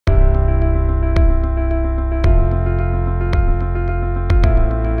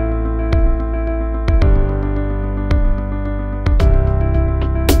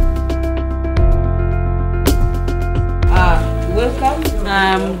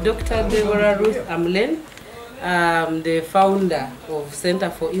am Dr. Deborah Ruth Amlen. I'm the founder of Center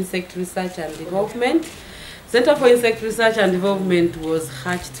for Insect Research and Development. Center for Insect Research and Development was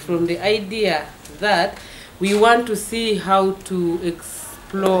hatched from the idea that we want to see how to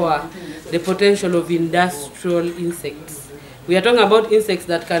explore the potential of industrial insects. We are talking about insects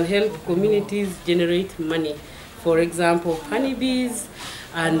that can help communities generate money. For example, honeybees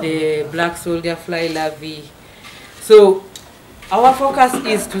and the black soldier fly larvae. So our focus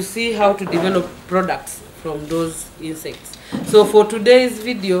is to see how to develop products from those insects. So for today's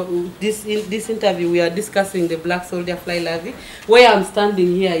video, this interview, we are discussing the black soldier fly larvae. Where I'm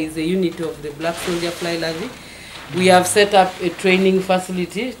standing here is a unit of the black soldier fly larvae. We have set up a training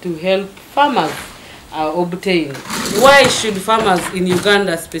facility to help farmers obtain. Why should farmers in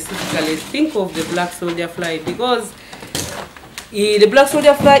Uganda specifically think of the black soldier fly? Because the black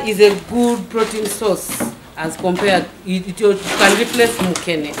soldier fly is a good protein source as compared, it can replace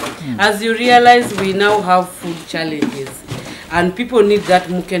mukene. As you realize, we now have food challenges and people need that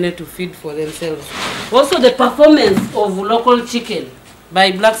mukene to feed for themselves. Also the performance of local chicken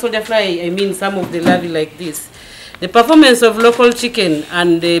by black soldier fly, I mean some of the larvae like this. The performance of local chicken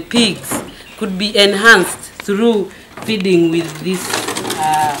and the pigs could be enhanced through feeding with this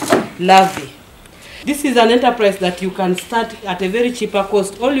larvae. This is an enterprise that you can start at a very cheaper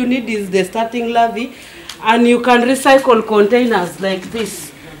cost. All you need is the starting larvae, and you can recycle containers like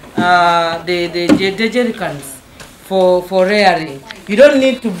this, the jerry cans for rearing. You don't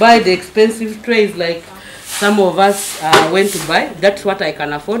need to buy the expensive trays like some of us went to buy. That's what I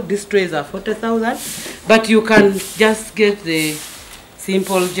can afford. These trays are 40,000, but you can just get the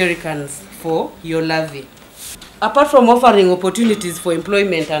simple jerry cans for your larvae. Apart from offering opportunities for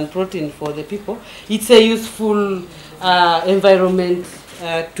employment and protein for the people, it's a useful environment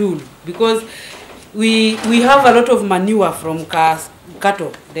tool, because we have a lot of manure from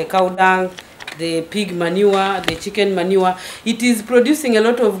cattle, the cow dung, the pig manure, the chicken manure. It is producing a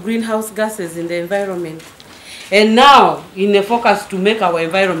lot of greenhouse gases in the environment. And now, in a focus to make our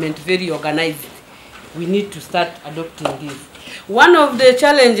environment very organized, we need to start adopting this. One of the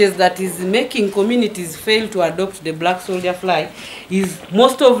challenges that is making communities fail to adopt the black soldier fly is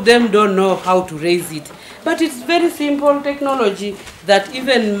most of them don't know how to raise it. But it's very simple technology that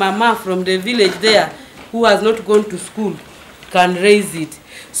even mama from the village there who has not gone to school can raise it.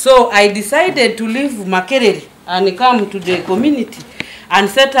 So I decided to leave Makerere and come to the community and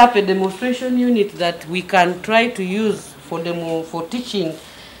set up a demonstration unit that we can try to use for teaching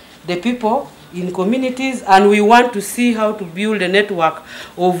the people in communities, and we want to see how to build a network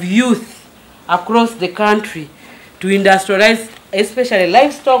of youth across the country to industrialize, especially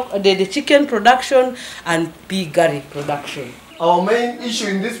livestock, the chicken production and piggery production. Our main issue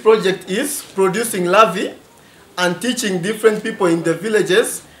in this project is producing larvae and teaching different people in the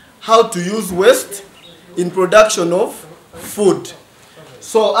villages how to use waste in production of food.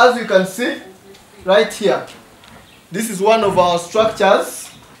 So as you can see right here, this is one of our structures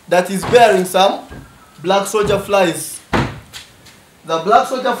that is bearing some black soldier flies. The black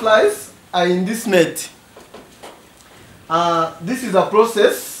soldier flies are in this net. This is a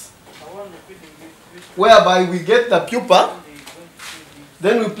process whereby we get the pupa,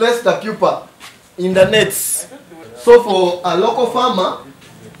 then we place the pupa in the nets. So for a local farmer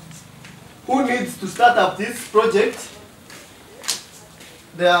who needs to start up this project,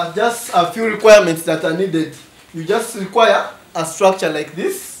 there are just a few requirements that are needed. You just require a structure like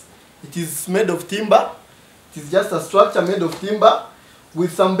this. It is made of timber. It is just a structure made of timber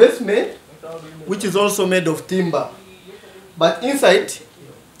with some basement, which is also made of timber. But inside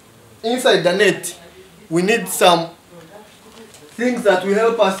the net, we need some things that will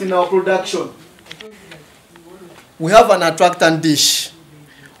help us in our production. We have an attractant dish,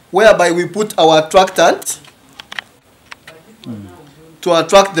 whereby we put our attractant to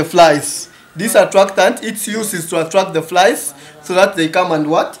attract the flies. This attractant, its use is to attract the flies so that they come and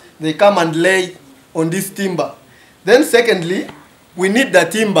what? They come and lay on this timber. Then secondly, we need the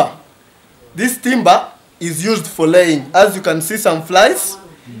timber. This timber is used for laying. As you can see, some flies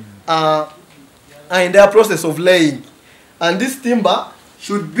are in their process of laying. And this timber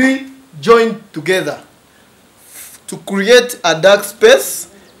should be joined together to create a dark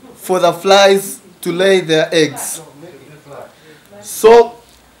space for the flies to lay their eggs. So,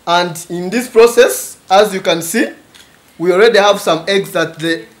 and in this process, as you can see, we already have some eggs that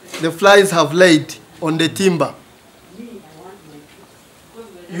the flies have laid on the timber.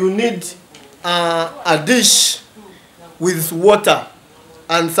 You need a dish with water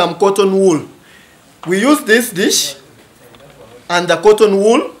and some cotton wool. We use this dish and the cotton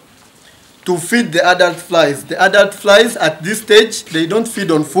wool to to feed the adult flies. The adult flies at this stage, they don't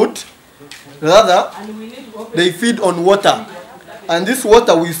feed on food. Rather, they feed on water. And this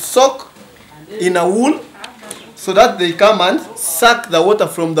water we soak in a wool so that they come and suck the water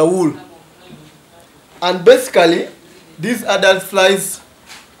from the wool. And basically, these adult flies,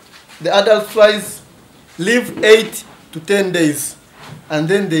 the adult flies live 8 to 10 days and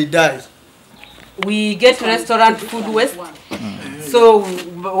then they die. We get restaurant food waste. So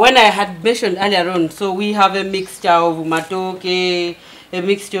when I had mentioned earlier on, so we have a mixture of matoke, a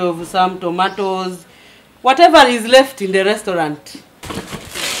mixture of some tomatoes, whatever is left in the restaurant.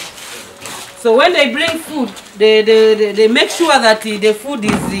 So when they bring food, they make sure that the food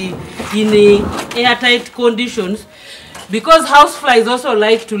is in airtight conditions, because houseflies also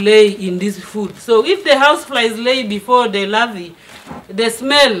like to lay in this food. So if the houseflies lay before the larvae, the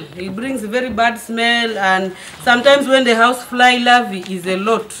smell, it brings a very bad smell, and sometimes when the housefly larvae is a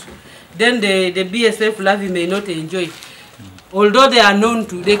lot, then the BSF larvae may not enjoy. Although they are known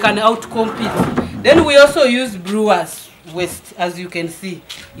to, they can outcompete. Then we also use brewers waste, as you can see,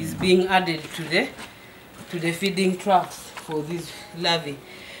 is being added to the feeding traps for these larvae.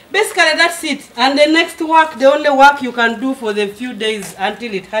 Basically, that's it. And the next work, the only work you can do for the few days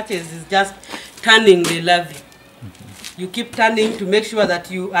until it hatches is just turning the larvae. You keep turning to make sure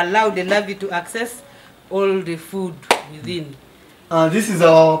that you allow the larvae to access all the food within. This is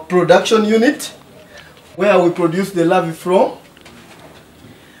our production unit where we produce the larvae from.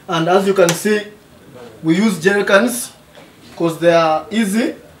 And as you can see, we use jerrycans because they are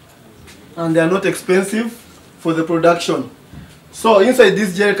easy and they are not expensive for the production. So inside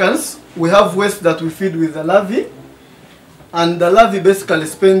these jerrycans, we have waste that we feed with the larvae. And the larvae basically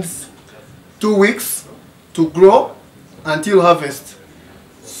spends 2 weeks to grow until harvest.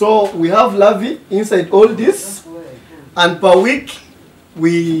 So we have larvae inside all this, and per week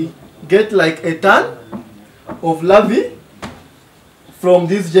we get like a ton of larvae from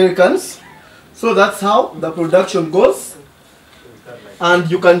these jerrycans. So that's how the production goes. And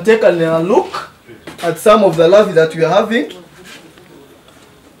you can take a look at some of the larvae that we are having.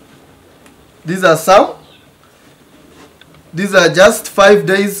 These are some. These are just 5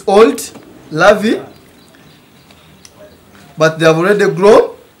 days old larvae, but they have already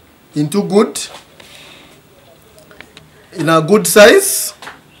grown into in a good size.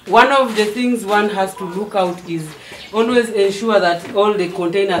 One of the things one has to look out is always ensure that all the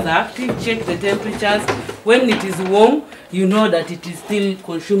containers are active. Check the temperatures. When it is warm, you know that it is still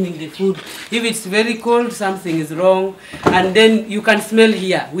consuming the food. If it's very cold, something is wrong. And then you can smell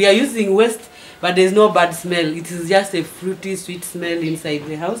here. We are using waste, but there's no bad smell. It is just a fruity, sweet smell inside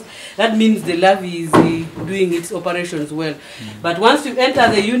the house. That means the larvae is doing its operations well. But once you enter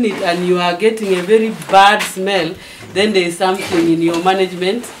the unit and you are getting a very bad smell, then there is something in your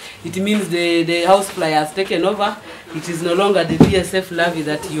management. It means the housefly has taken over. It is no longer the BSF larvae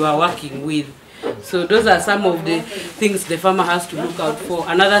that you are working with. So those are some of the things the farmer has to look out for.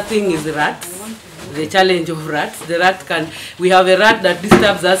 Another thing is rats. The challenge of rats. We have a rat that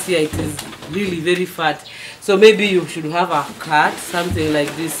disturbs us here. It is really very fat. So maybe you should have a cat, something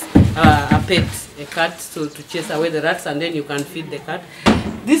like this, a pet, a cat, so to chase away the rats, and then you can feed the cat.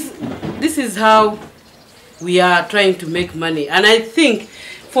 This is how we are trying to make money. And I think,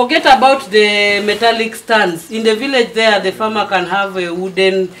 forget about the metallic stands. In the village there, the farmer can have a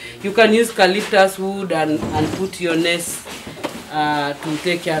wooden, you can use eucalyptus wood and put your nest to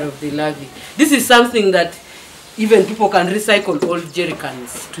take care of the larvae. This is something that even people can recycle old jerry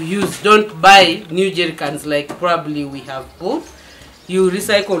cans to use. Don't buy new jerry cans like probably we have bought. You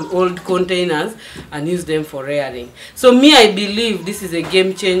recycle old containers and use them for rearing. So me, I believe this is a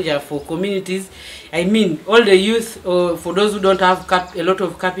game changer for communities. I mean, all the youth, for those who don't have a lot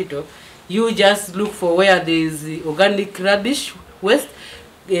of capital, you just look for where there is organic rubbish waste,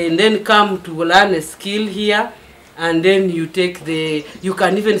 and then come to learn a skill here, and then you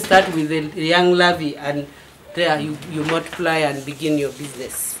can even start with the young larvae, and there you multiply and begin your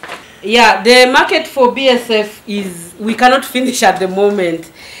business. Yeah, the market for BSF is, we cannot finish at the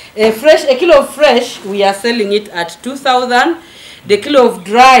moment. A kilo of fresh, we are selling it at 2,000. The kilo of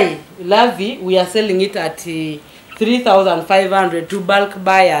dry larvae, we are selling it at 3,500 to bulk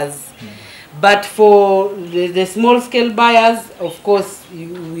buyers. But for the small scale buyers, of course,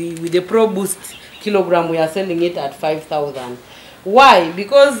 with the Pro Boost kilogram, we are selling it at 5,000. Why?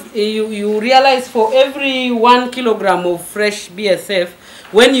 Because you realize for every 1 kilogram of fresh BSF,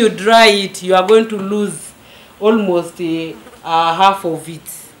 when you dry it, you are going to lose almost half of it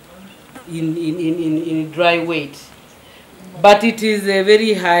in dry weight. But it is a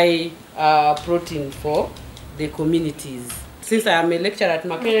very high protein for the communities. since I am a lecturer at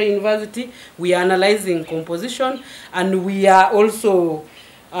Makerere University, we are analyzing composition, and we are also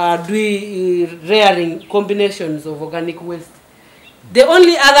doing rearing combinations of organic waste. The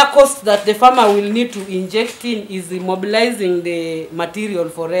only other cost that the farmer will need to inject in is mobilizing the material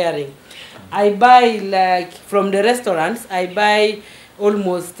for rearing. I buy, like from the restaurants, I buy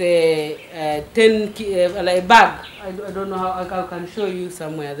almost 10 like a bag. I don't know how I can show you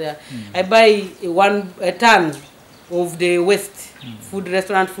somewhere there. I buy a ton of the waste,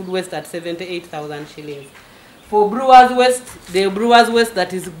 restaurant food waste at 78,000 shillings. For brewers waste, the brewers waste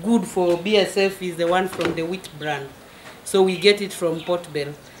that is good for BSF is the one from the wheat brand. So we get it from Port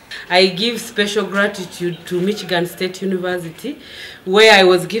Bell. I give special gratitude to Michigan State University, where I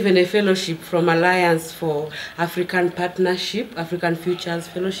was given a fellowship from Alliance for African Partnership, African Futures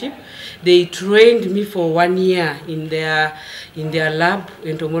Fellowship. They trained me for 1 year in their lab,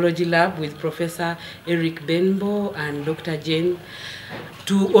 entomology lab, with Professor Eric Benbow and Dr. Jane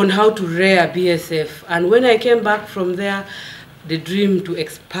on how to rear BSF. And when I came back from there, the dream to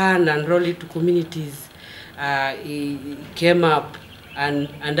expand and roll it to communities came up, and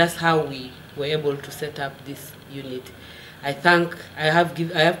that's how we were able to set up this unit. I have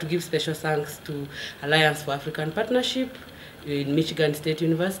to give special thanks to Alliance for African Partnership in Michigan State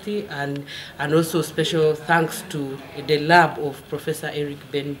University, and also special thanks to the lab of Professor Eric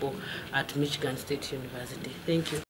Benbow at Michigan State University. Thank you.